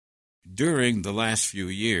During the last few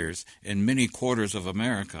years, in many quarters of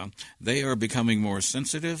America, they are becoming more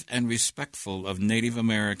sensitive and respectful of Native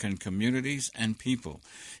American communities and people.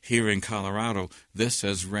 Here in Colorado, this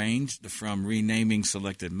has ranged from renaming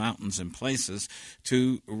selected mountains and places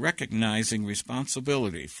to recognizing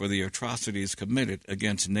responsibility for the atrocities committed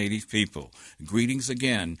against Native people. Greetings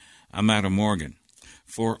again. I'm Adam Morgan.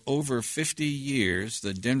 For over 50 years,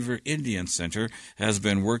 the Denver Indian Center has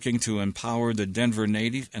been working to empower the Denver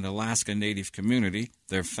Native and Alaska Native community,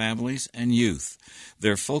 their families, and youth.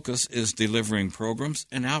 Their focus is delivering programs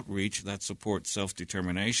and outreach that support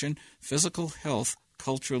self-determination, physical health,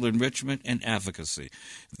 cultural enrichment, and advocacy.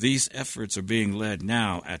 These efforts are being led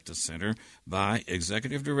now at the center by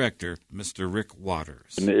Executive Director Mr. Rick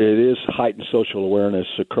Waters. And it is heightened social awareness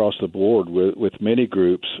across the board with many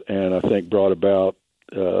groups, and I think brought about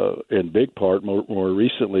in big part more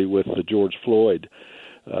recently with the George Floyd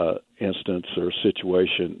instance or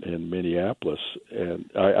situation in Minneapolis. And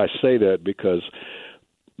I say that because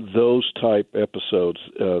those type episodes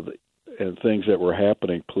and things that were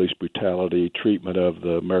happening, police brutality, treatment of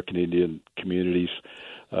the American Indian communities,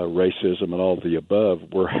 racism, and all of the above,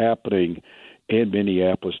 were happening in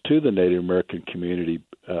Minneapolis to the Native American community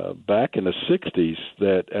back in the 60s.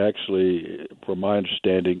 That actually, from my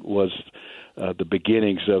understanding, was the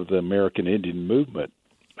beginnings of the American Indian movement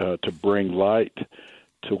to bring light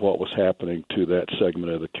to what was happening to that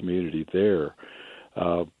segment of the community there.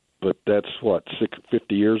 But that's,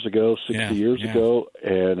 50 years ago, 60 years ago,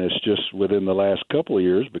 and it's just within the last couple of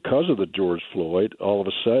years, because of the George Floyd, all of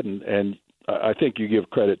a sudden, and I think you give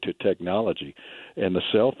credit to technology and the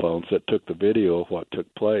cell phones that took the video of what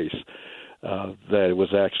took place, that it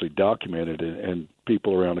was actually documented, and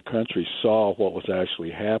people around the country saw what was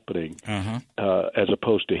actually happening as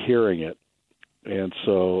opposed to hearing it. And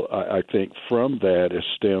so I think from that has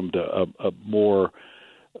stemmed a more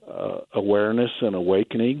awareness and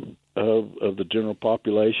awakening of the general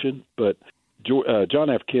population. But John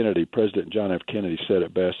F. Kennedy, President John F. Kennedy, said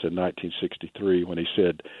it best in 1963 when he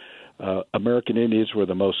said, American Indians were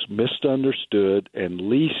the most misunderstood and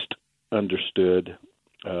least understood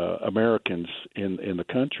Americans in the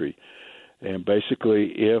country. And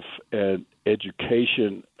basically, if an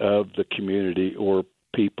education of the community or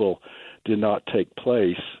people did not take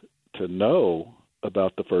place to know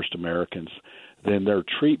about the first Americans, then their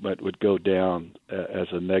treatment would go down as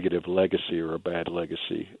a negative legacy or a bad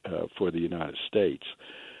legacy for the United States.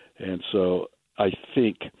 And so I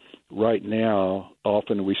think right now,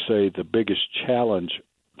 often we say the biggest challenge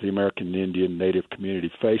the American Indian Native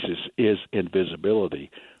community faces is invisibility,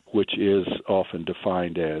 which is often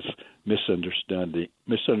defined as misunderstanding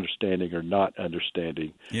or not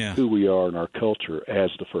understanding who we are in our culture as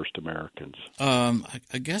the first Americans.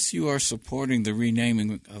 I guess you are supporting the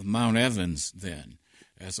renaming of Mount Evans then,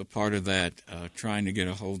 as a part of that, trying to get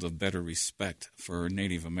a hold of better respect for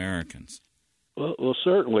Native Americans. Well,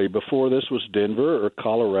 certainly. Before this was Denver or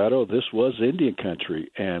Colorado, this was Indian country,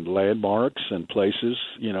 and landmarks and places,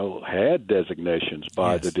 had designations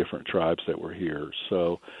by the different tribes that were here.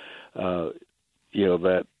 So,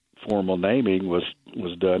 that formal naming was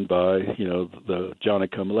done by, the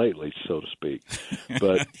Johnny-come-lately, so to speak.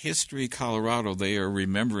 But History Colorado, they are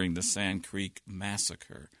remembering the Sand Creek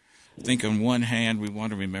Massacre. I think on one hand we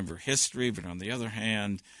want to remember history, but on the other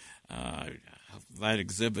hand, that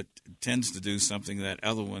exhibit tends to do something that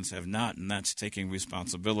other ones have not, and that's taking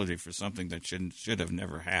responsibility for something that should have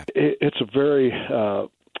never happened. It's a very,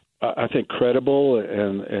 I think, credible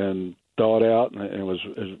and thought out, and it was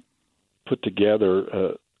put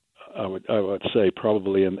together. I would say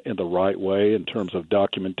probably in the right way in terms of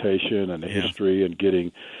documentation and history and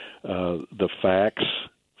getting the facts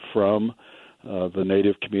from the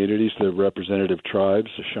Native communities, the representative tribes,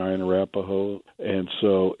 the Cheyenne, Arapaho, and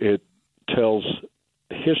so it tells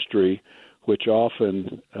history, which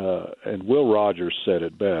often, and Will Rogers said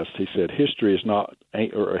it best. He said, "History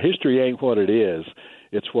ain't what it is;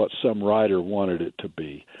 it's what some writer wanted it to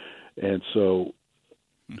be." And so,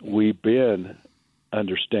 we've been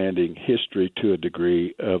understanding history to a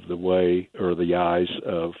degree of the way or the eyes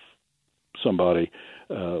of somebody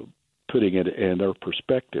putting it in their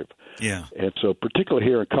perspective. Yeah. And so particularly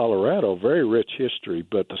here in Colorado, very rich history,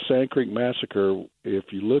 but the Sand Creek Massacre,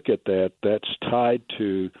 if you look at that, that's tied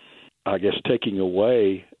to, I guess, taking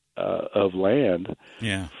away of land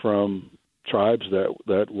from tribes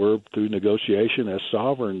that were through negotiation as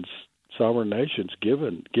sovereign nations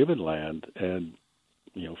given land, and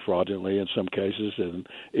fraudulently in some cases and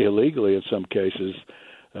illegally in some cases,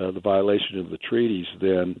 the violation of the treaties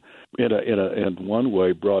then in one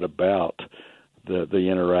way brought about the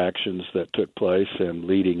interactions that took place and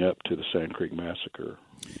leading up to the Sand Creek Massacre.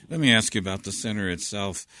 Let me ask you about the center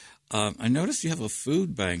itself. I noticed you have a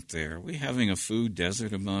food bank there. Are we having a food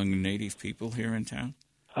desert among Native people here in town?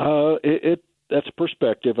 That's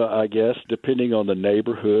perspective, I guess, depending on the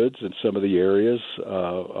neighborhoods and some of the areas.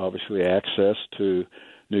 Obviously, access to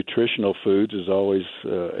nutritional foods is always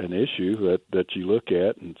an issue that you look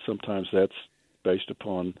at, and sometimes that's based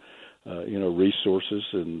upon resources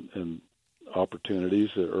and opportunities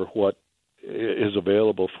or what is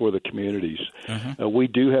available for the communities. Uh-huh. We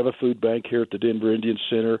do have a food bank here at the Denver Indian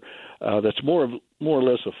Center that's more or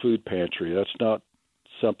less a food pantry. That's not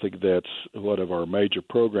something that's one of our major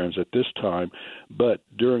programs at this time, but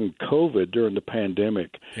during COVID, during the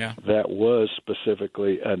pandemic, that was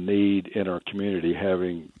specifically a need in our community,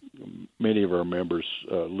 having many of our members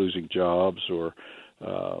losing jobs or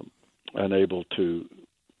unable to,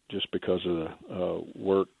 just because of the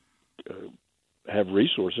work, have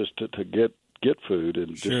resources to get food,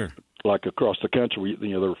 and sure. Just like across the country,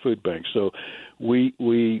 there were food banks. So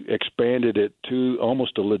we expanded it to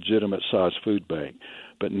almost a legitimate size food bank.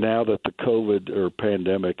 But now that the COVID or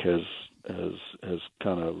pandemic has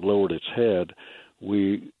kind of lowered its head,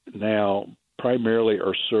 we now primarily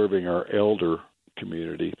are serving our elder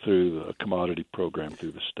community through the commodity program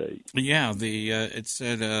through the state. Yeah, it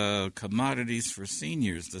said commodities for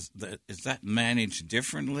seniors. Is that managed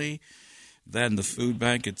differently than the food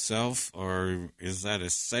bank itself, or is that a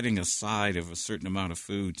setting aside of a certain amount of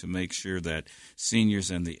food to make sure that seniors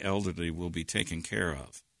and the elderly will be taken care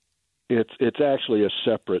of? It's actually a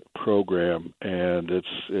separate program, and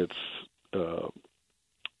it's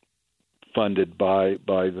funded by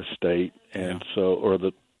the state, and or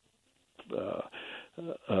the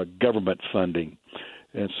government funding,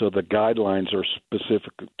 and so the guidelines are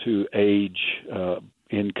specific to age,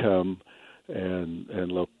 income, and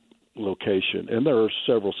location. And there are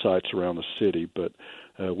several sites around the city, but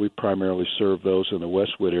we primarily serve those in the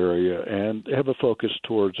Westwood area and have a focus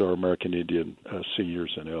towards our American Indian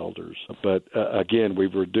seniors and elders. But again,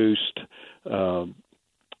 we've reduced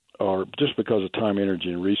just because of time, energy,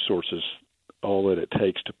 and resources, all that it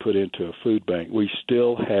takes to put into a food bank. We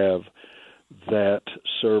still have that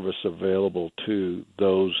service available to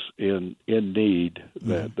those in need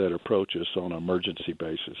that approach us on an emergency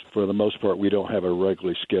basis. For the most part, we don't have a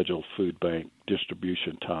regularly scheduled food bank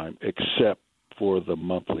distribution time except for the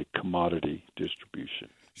monthly commodity distribution.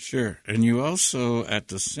 Sure. And you also, at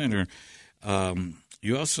the center,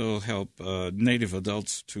 you also help Native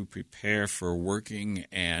adults to prepare for working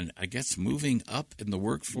and, I guess, moving up in the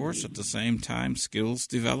workforce at the same time, skills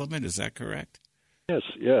development. Is that correct?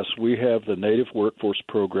 Yes. We have the Native Workforce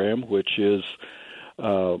Program, which is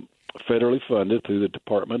federally funded through the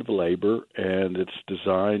Department of Labor, and it's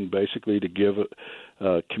designed basically to give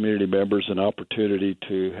community members an opportunity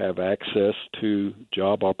to have access to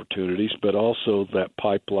job opportunities, but also that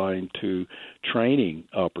pipeline to training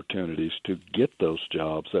opportunities to get those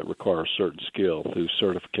jobs that require a certain skill through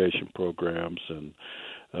certification programs and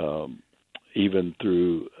even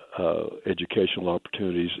through educational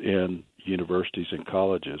opportunities in universities and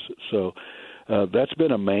colleges. So that's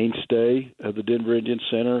been a mainstay of the Denver Indian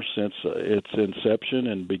Center since its inception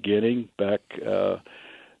and beginning back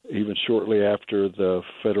even shortly after the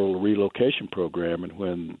federal relocation program, and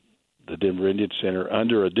when the Denver Indian Center,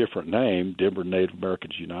 under a different name, Denver Native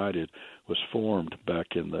Americans United, was formed back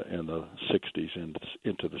in the 60s and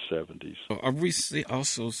into the 70s. Are we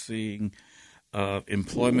also seeing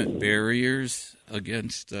employment barriers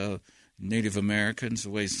against Native Americans, the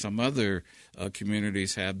way some other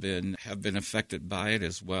communities have been affected by it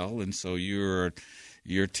as well, and so you're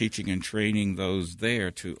teaching and training those there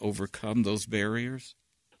to overcome those barriers?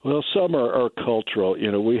 Well, some are cultural.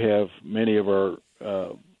 We have many of our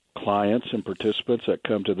clients and participants that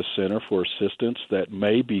come to the center for assistance that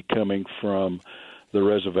may be coming from the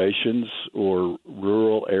reservations or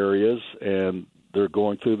rural areas, and they're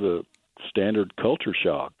going through the standard culture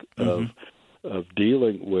shock of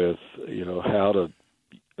dealing with, how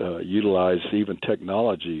to utilize even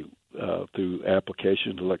technology through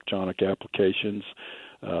applications, electronic applications,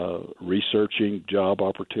 researching job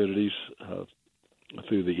opportunities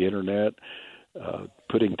through the internet,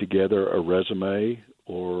 putting together a resume,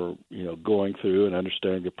 or going through and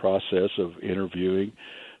understanding the process of interviewing.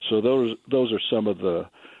 So those are some of the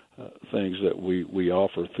things that we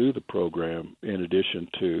offer through the program, in addition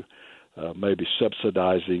to maybe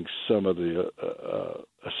subsidizing some of the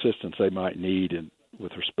assistance they might need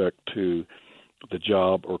with respect to the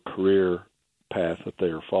job or career path that they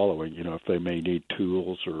are following. If they may need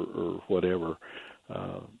tools or whatever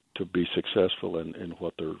to be successful in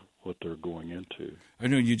what they're going into. I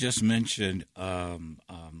know you just mentioned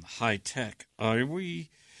high tech. Are we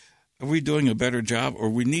Are we doing a better job, or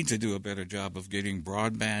we need to do a better job of getting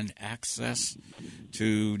broadband access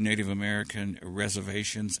to Native American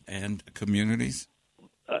reservations and communities?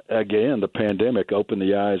 Again, the pandemic opened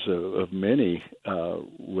the eyes of many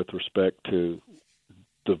with respect to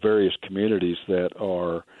the various communities that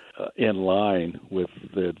are in line with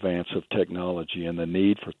the advance of technology and the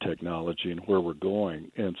need for technology and where we're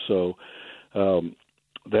going. And so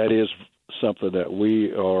that is something that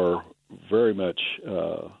we are very much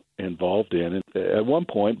involved in. And at one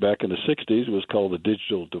point, back in the 60s, it was called the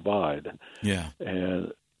digital divide. Yeah.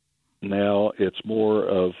 And now it's more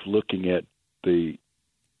of looking at the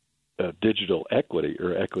digital equity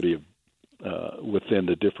or equity of within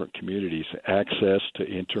the different communities, access to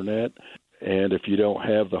internet. And if you don't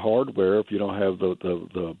have the hardware, if you don't have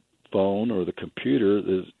the phone or the computer,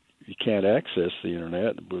 you can't access the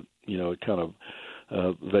internet. But, it kind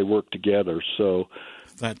of, they work together. So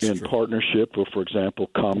that's in true. Partnership with, for example,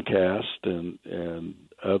 Comcast and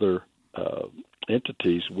other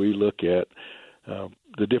entities, we look at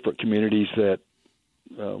the different communities that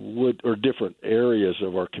or different areas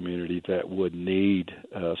of our community that would need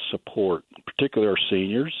support, particularly our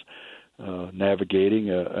seniors, navigating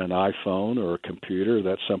an iPhone or a computer.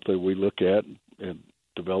 That's something we look at and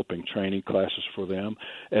developing training classes for them,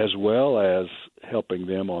 as well as helping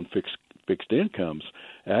them on fixed incomes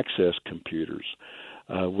access computers.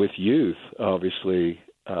 With youth, obviously,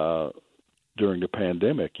 during the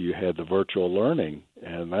pandemic, you had the virtual learning,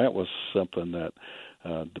 and that was something that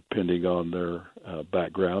depending on their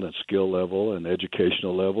background and skill level and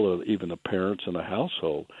educational level of even the parents in the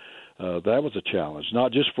household. That was a challenge,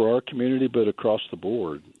 not just for our community, but across the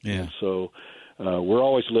board. Yeah. And so we're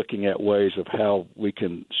always looking at ways of how we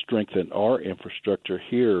can strengthen our infrastructure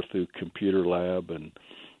here through computer lab and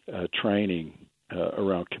training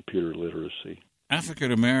around computer literacy.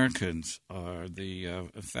 African Americans are in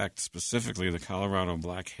fact, specifically the Colorado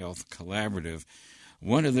Black Health Collaborative,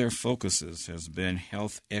 one of their focuses has been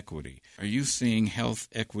health equity. Are you seeing health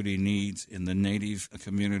equity needs in the Native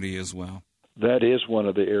community as well? That is one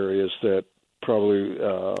of the areas that probably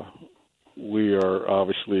we are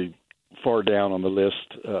obviously far down on the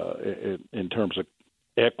list in terms of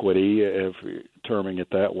equity, if you're terming it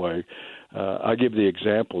that way. I give the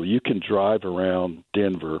example. You can drive around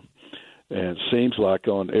Denver, and it seems like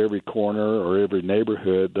on every corner or every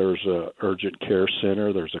neighborhood there's a urgent care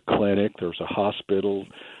center, there's a clinic, there's a hospital,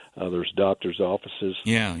 there's doctors' offices.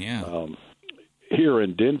 Yeah. Here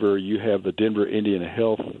in Denver, you have the Denver Indian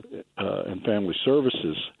Health and Family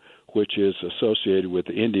Services, which is associated with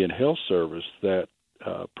the Indian Health Service that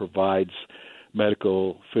provides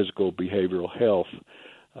medical, physical, behavioral health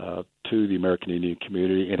to the American Indian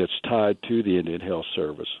community, and it's tied to the Indian Health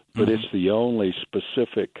Service. But it's the only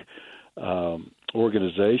specific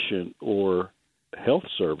organization or health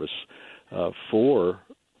service for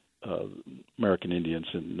American Indians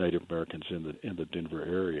and Native Americans in the Denver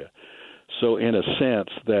area. So in a sense,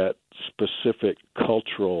 that specific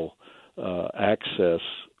cultural access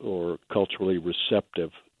or culturally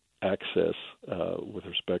receptive access with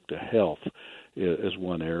respect to health is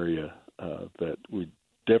one area that we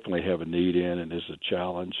definitely have a need in and is a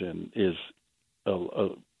challenge and is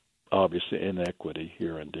obviously inequity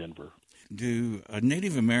here in Denver. Do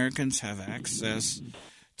Native Americans have access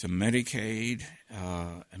to Medicaid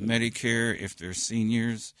and Medicare if they're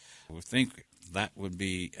seniors? I would think that would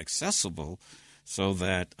be accessible so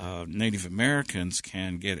that Native Americans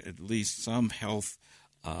can get at least some health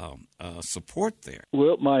support there.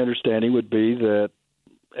 Well, my understanding would be that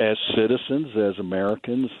as citizens, as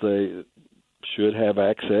Americans, they should have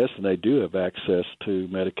access, and they do have access to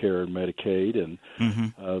Medicare and Medicaid. And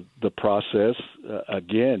the process,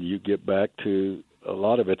 again, you get back to a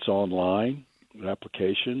lot of it's online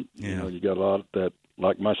application. Yeah. You got a lot that,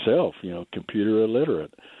 like myself, computer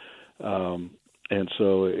illiterate. And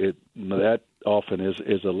so that often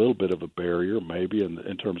is a little bit of a barrier, maybe,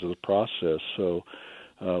 in terms of the process. So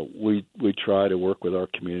we try to work with our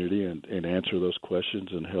community and answer those questions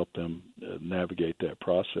and help them navigate that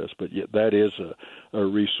process. But yet that is a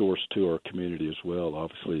resource to our community as well,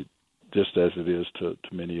 obviously, just as it is to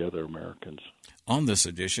many other Americans. On this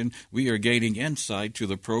edition, we are gaining insight to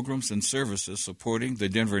the programs and services supporting the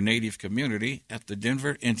Denver Native community at the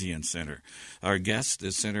Denver Indian Center. Our guest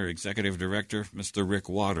is Center Executive Director, Mr. Rick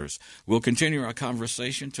Waters. We'll continue our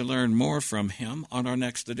conversation to learn more from him on our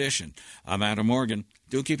next edition. I'm Adam Morgan.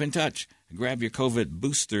 Do keep in touch. Grab your COVID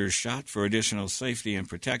booster shot for additional safety and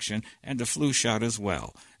protection, and a flu shot as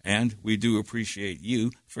well. And we do appreciate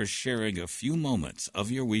you for sharing a few moments of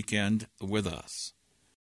your weekend with us.